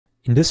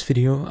In this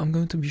video, I'm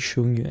going to be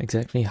showing you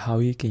exactly how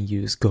you can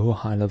use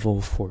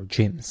GoHighLevel for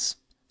gyms.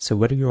 So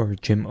whether you're a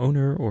gym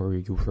owner or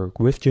you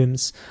work with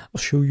gyms, I'll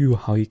show you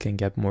how you can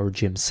get more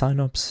gym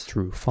signups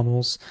through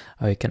funnels,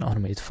 how you can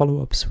automate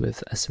follow-ups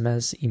with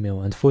SMS, email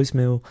and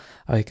voicemail,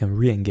 how you can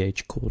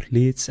re-engage cold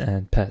leads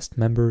and past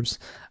members,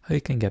 how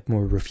you can get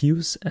more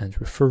reviews and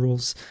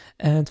referrals,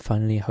 and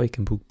finally how you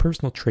can book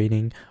personal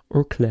training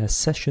or class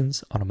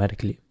sessions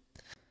automatically.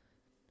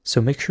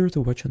 So make sure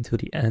to watch until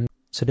the end,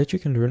 so that you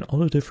can learn all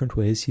the different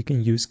ways you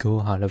can use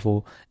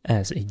GoHighLevel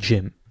as a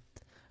gym.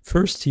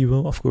 First, you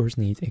will of course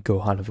need a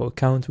GoHighLevel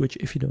account, which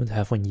if you don't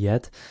have one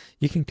yet,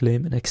 you can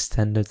claim an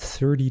extended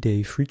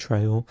 30-day free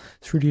trial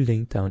through the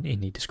link down in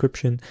the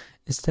description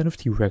instead of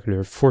the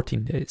regular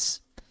 14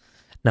 days.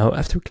 Now,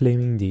 after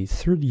claiming the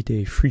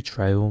 30-day free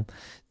trial,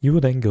 you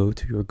will then go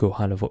to your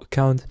GoHighLevel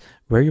account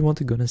where you want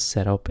to gonna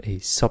set up a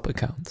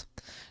sub-account.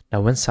 Now,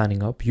 when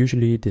signing up,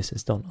 usually this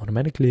is done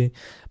automatically,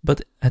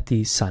 but at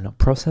the sign up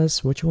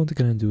process, what you want to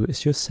gonna do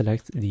is just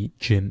select the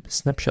gym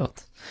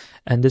snapshot.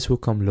 And this will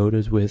come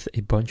loaded with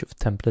a bunch of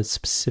templates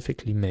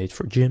specifically made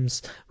for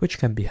gyms, which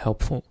can be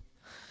helpful.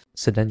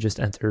 So then just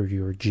enter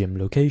your gym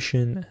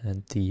location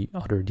and the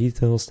other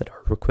details that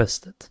are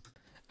requested.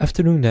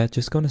 After doing that,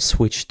 just gonna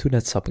switch to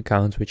that sub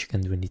account, which you can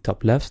do in the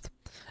top left.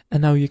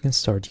 And now you can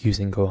start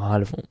using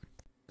GoHighLevel.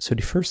 So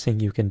the first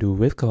thing you can do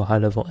with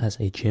GoHighLevel as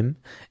a gym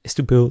is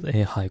to build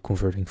a high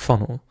converting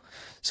funnel.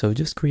 So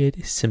just create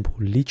a simple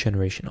lead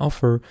generation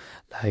offer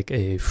like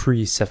a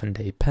free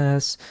 7-day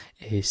pass,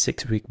 a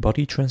 6-week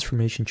body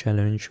transformation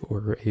challenge,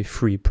 or a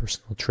free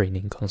personal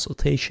training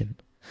consultation.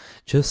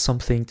 Just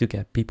something to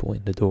get people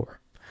in the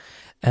door.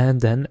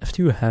 And then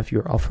after you have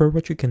your offer,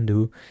 what you can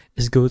do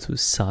is go to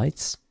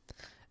sites,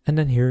 and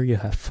then here you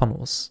have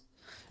funnels.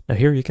 Now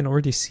here you can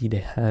already see they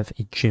have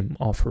a gym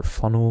offer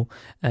funnel,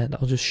 and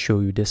I'll just show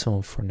you this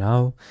one for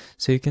now.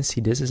 So you can see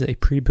this is a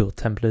pre-built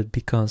template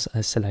because I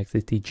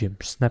selected the gym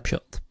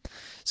snapshot.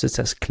 So it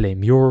says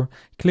claim your,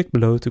 click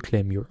below to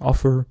claim your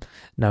offer.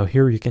 Now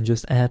here you can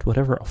just add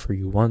whatever offer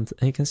you want,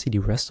 and you can see the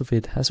rest of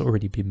it has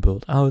already been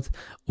built out.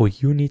 All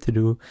you need to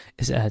do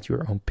is add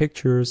your own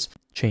pictures,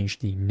 change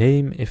the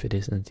name if it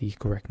isn't the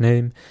correct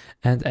name,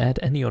 and add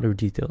any other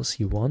details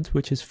you want,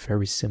 which is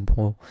very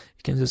simple.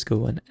 You can just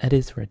go and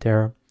edit right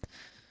there.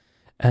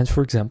 And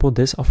for example,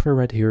 this offer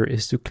right here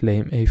is to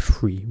claim a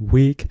free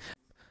week.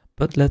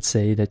 But let's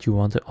say that you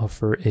want to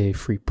offer a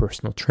free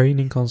personal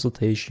training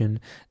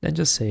consultation, then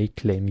just say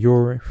claim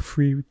your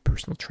free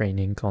personal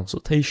training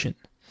consultation.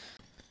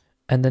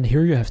 And then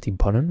here you have the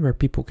button where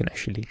people can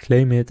actually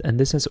claim it, and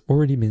this has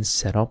already been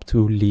set up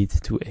to lead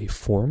to a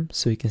form.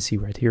 So you can see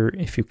right here,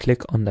 if you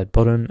click on that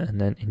button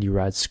and then in the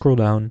right scroll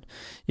down,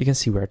 you can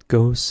see where it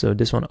goes. So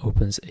this one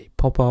opens a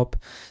pop-up.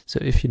 So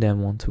if you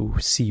then want to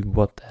see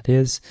what that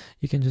is,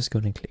 you can just go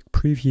and click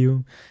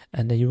preview,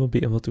 and then you will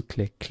be able to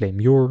click claim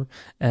your,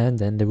 and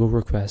then they will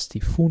request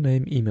the full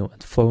name, email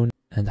and phone,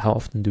 and how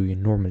often do you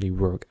normally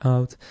work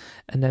out.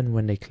 And then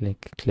when they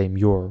click claim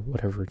your,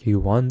 whatever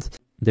you want,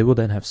 they will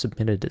then have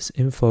submitted this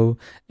info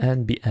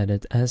and be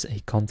added as a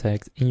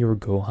contact in your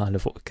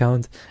GoHighLevel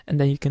account. And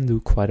then you can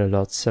do quite a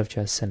lot, such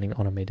as sending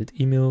automated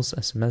emails,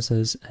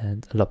 SMSs,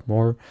 and a lot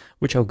more,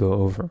 which I'll go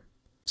over.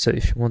 So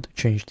if you want to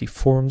change the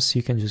forms,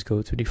 you can just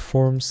go to the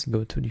forms,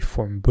 go to the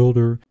form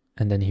builder,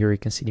 and then here you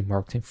can see the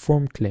marketing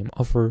form, claim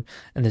offer,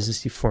 and this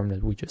is the form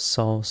that we just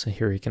saw. So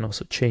here you can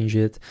also change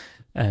it,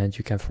 and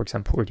you can, for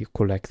example, already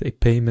collect a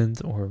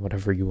payment or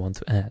whatever you want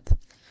to add.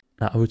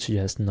 Now, I would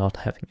suggest not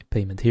having a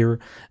payment here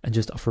and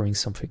just offering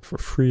something for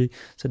free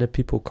so that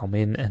people come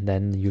in and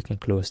then you can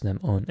close them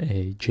on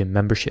a gym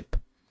membership.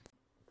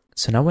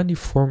 So now when the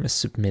form is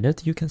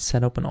submitted, you can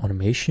set up an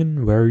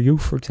automation where you,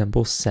 for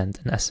example,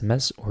 send an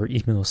SMS or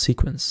email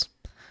sequence.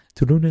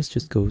 To do this,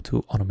 just go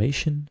to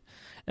automation,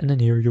 and then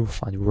here you'll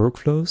find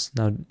workflows.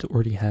 Now it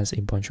already has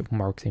a bunch of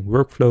marketing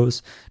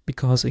workflows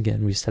because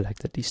again, we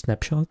selected the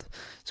snapshot.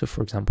 So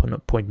for example, an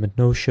appointment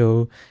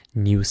no-show,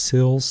 new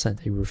sales,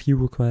 send a review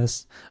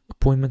request,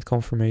 appointment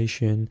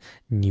confirmation,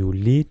 new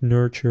lead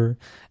nurture.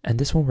 And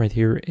this one right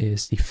here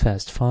is the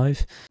Fast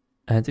 5.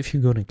 And if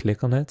you go and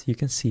click on it, you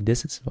can see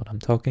this is what I'm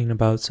talking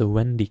about. So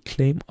when the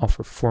claim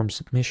offer form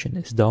submission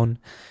is done,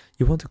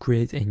 you want to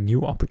create a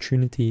new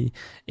opportunity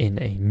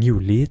in a new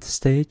lead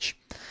stage,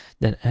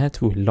 then add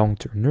to a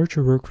long-term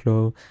nurture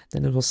workflow,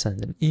 then it will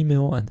send an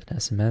email and an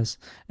SMS.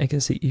 And you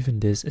can see even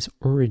this is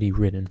already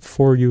written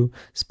for you,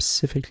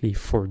 specifically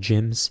for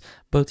gyms,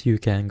 but you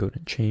can go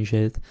and change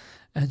it.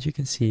 And you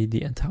can see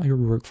the entire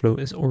workflow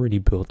is already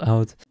built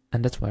out,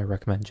 and that's why I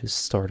recommend just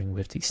starting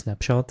with the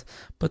snapshot,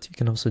 but you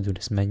can also do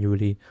this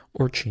manually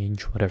or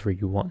change whatever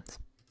you want.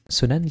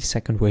 So then the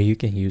second way you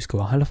can use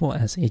GoHighLevel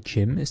as a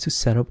gym is to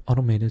set up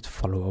automated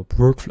follow-up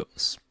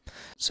workflows.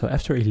 So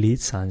after a lead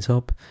signs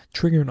up,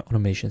 trigger an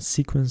automation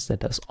sequence that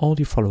does all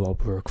the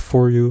follow-up work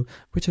for you,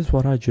 which is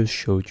what I just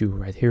showed you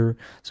right here,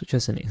 such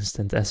as an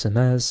instant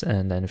SMS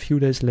and then a few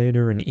days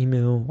later an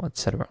email,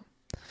 etc.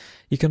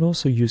 You can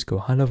also use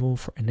GoHighLevel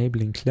for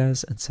enabling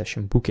class and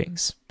session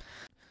bookings.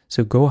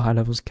 So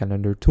GoHighLevel's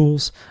calendar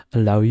tools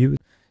allow you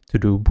to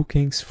do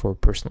bookings for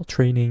personal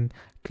training,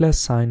 class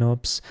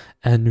signups,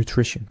 and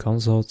nutrition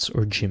consults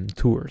or gym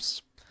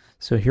tours.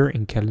 So here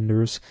in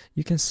calendars,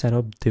 you can set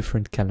up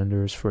different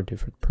calendars for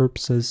different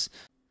purposes.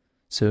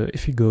 So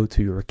if you go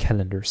to your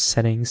calendar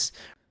settings,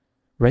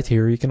 right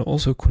here you can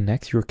also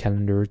connect your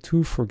calendar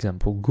to, for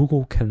example,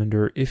 Google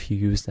Calendar if you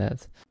use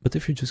that. But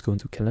if you just go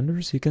into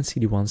calendars, you can see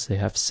the ones they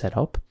have set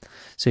up.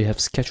 So you have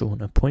schedule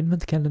an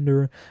appointment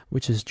calendar,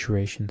 which is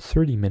duration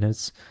 30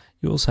 minutes.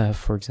 You also have,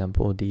 for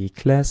example, the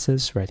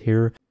classes right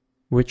here,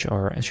 which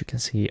are, as you can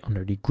see,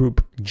 under the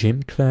group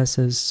gym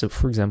classes. So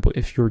for example,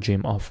 if your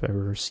gym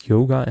offers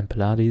yoga and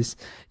Pilates,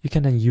 you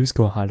can then use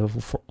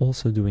GoHighLevel for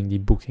also doing the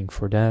booking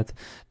for that.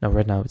 Now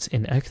right now it's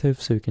inactive,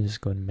 so you can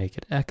just go and make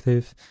it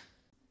active.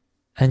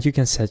 And you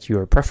can set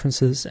your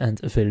preferences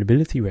and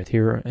availability right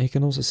here. And you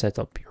can also set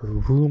up your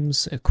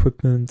rooms,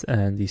 equipment,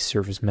 and the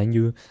service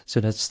menu so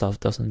that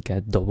stuff doesn't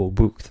get double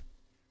booked.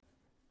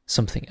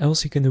 Something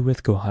else you can do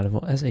with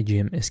GoHighLevel as a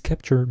gym is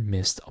capture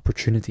missed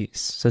opportunities.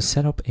 So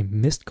set up a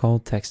missed call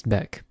text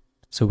back.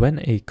 So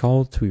when a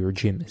call to your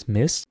gym is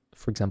missed,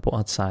 for example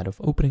outside of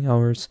opening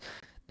hours,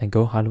 then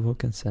GoHighLevel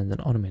can send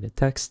an automated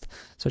text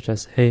such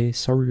as, "Hey,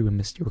 sorry we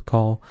missed your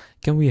call.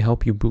 Can we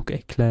help you book a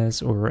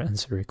class or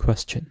answer a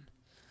question?"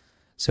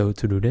 So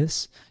to do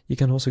this, you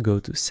can also go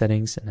to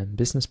settings and then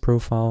business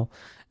profile.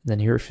 And then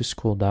here, if you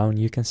scroll down,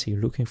 you can see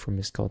looking for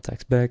missed call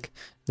text back.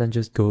 Then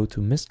just go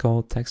to missed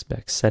call text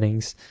back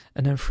settings.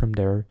 And then from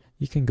there,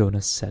 you can go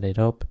and set it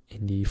up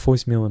in the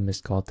voicemail and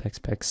missed call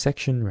text back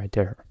section right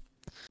there.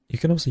 You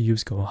can also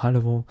use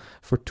GoHighLevel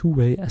for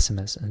two-way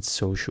SMS and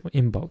social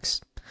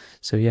inbox.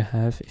 So you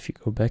have, if you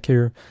go back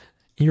here,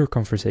 in your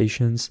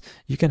conversations,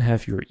 you can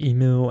have your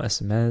email,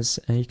 SMS,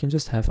 and you can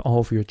just have all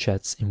of your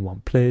chats in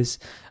one place.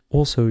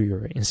 Also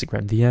your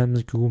Instagram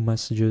DMs, Google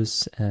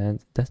messages, and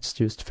that's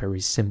just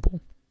very simple.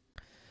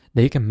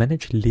 Then you can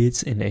manage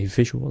leads in a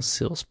visual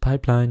sales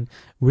pipeline,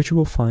 which you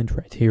will find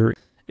right here.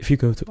 If you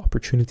go to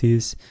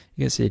opportunities,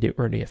 you can see they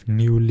already have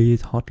new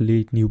lead, hot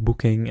lead, new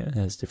booking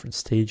as different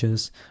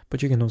stages,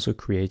 but you can also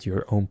create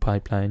your own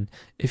pipeline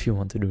if you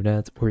want to do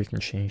that, or you can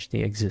change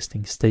the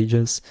existing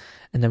stages.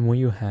 And then when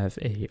you have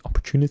a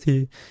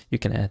opportunity, you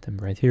can add them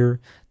right here.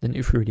 Then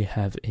if you already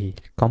have a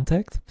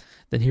contact,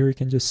 then here you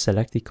can just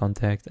select the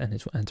contact and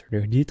it will enter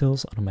their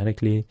details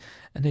automatically,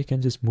 and they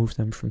can just move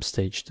them from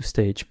stage to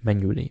stage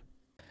manually.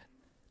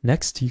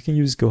 Next, you can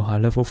use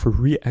GoHighLevel for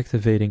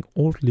reactivating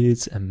old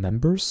leads and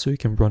members, so you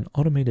can run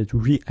automated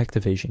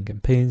reactivation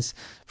campaigns.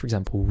 For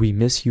example, "We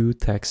miss you"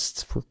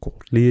 texts for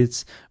cold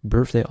leads,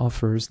 birthday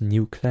offers,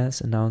 new class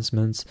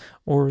announcements,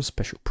 or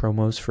special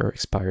promos for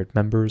expired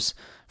members.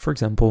 For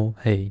example,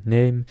 "Hey,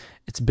 name,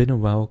 it's been a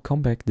while,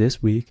 come back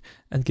this week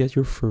and get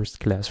your first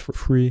class for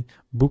free,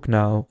 book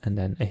now," and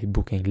then a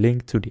booking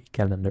link to the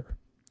calendar.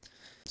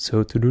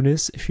 So to do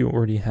this, if you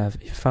already have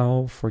a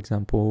file, for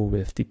example,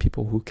 with the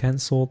people who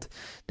canceled,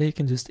 then you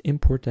can just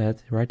import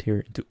that right here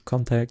into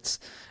contacts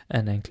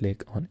and then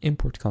click on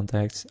import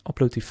contacts,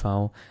 upload the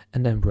file,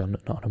 and then run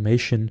an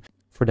automation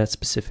for that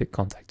specific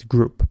contact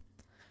group.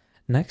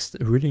 Next,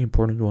 a really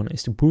important one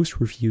is to boost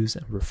reviews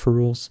and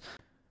referrals,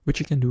 which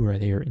you can do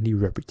right here in the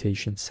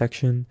reputation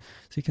section.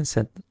 So you can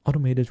set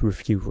automated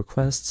review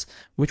requests,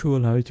 which will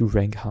allow you to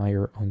rank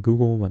higher on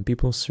Google when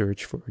people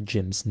search for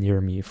gyms near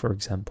me, for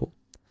example.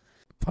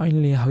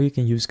 Finally, how you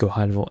can use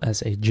GoHighLevel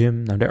as a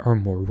gym. Now there are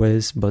more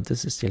ways, but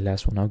this is the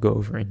last one I'll go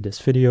over in this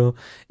video,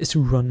 is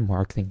to run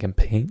marketing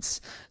campaigns.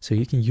 So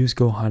you can use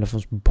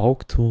GoHighLevel's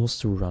bulk tools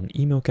to run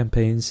email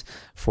campaigns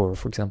for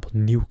example,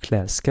 new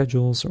class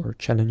schedules or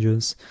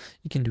challenges.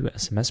 You can do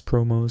SMS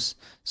promos,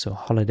 so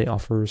holiday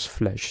offers,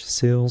 flash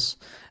sales,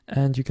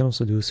 and you can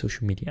also do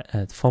social media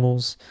ad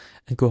funnels.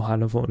 And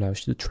GoHighLevel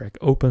allows you to track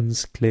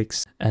opens,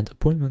 clicks, and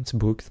appointments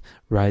booked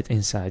right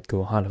inside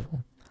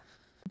GoHighLevel.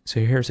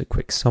 So here's a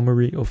quick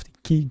summary of the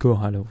key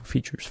GoHighLevel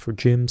features for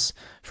gyms.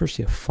 First,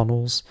 you have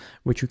funnels,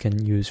 which you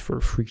can use for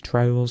free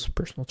trials,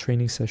 personal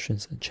training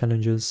sessions, and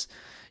challenges.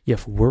 You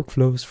have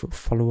workflows for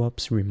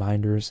follow-ups,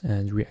 reminders,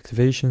 and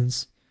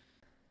reactivations.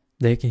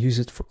 Then you can use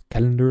it for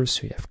calendars,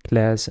 so you have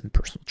class and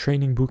personal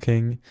training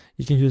booking.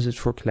 You can use it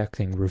for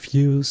collecting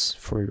reviews,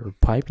 for your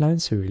pipeline,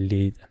 so your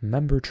lead and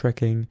member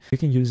tracking. You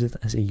can use it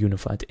as a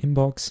unified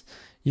inbox.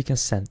 You can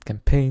send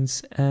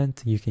campaigns,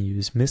 and you can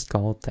use missed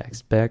call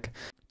text back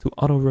to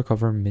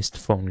auto-recover missed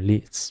phone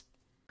leads.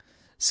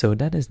 So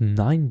that is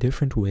 9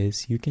 different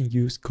ways you can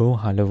use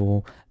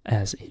GoHighLevel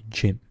as a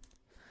gym.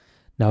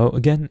 Now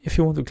again, if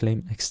you want to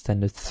claim an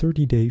extended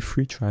 30-day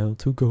free trial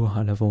to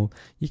GoHighLevel,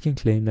 you can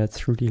claim that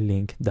through the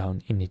link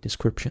down in the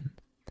description.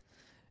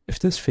 If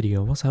this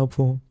video was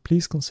helpful,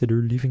 please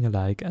consider leaving a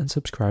like and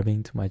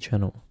subscribing to my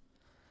channel.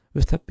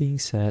 With that being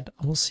said,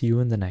 I will see you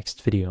in the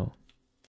next video.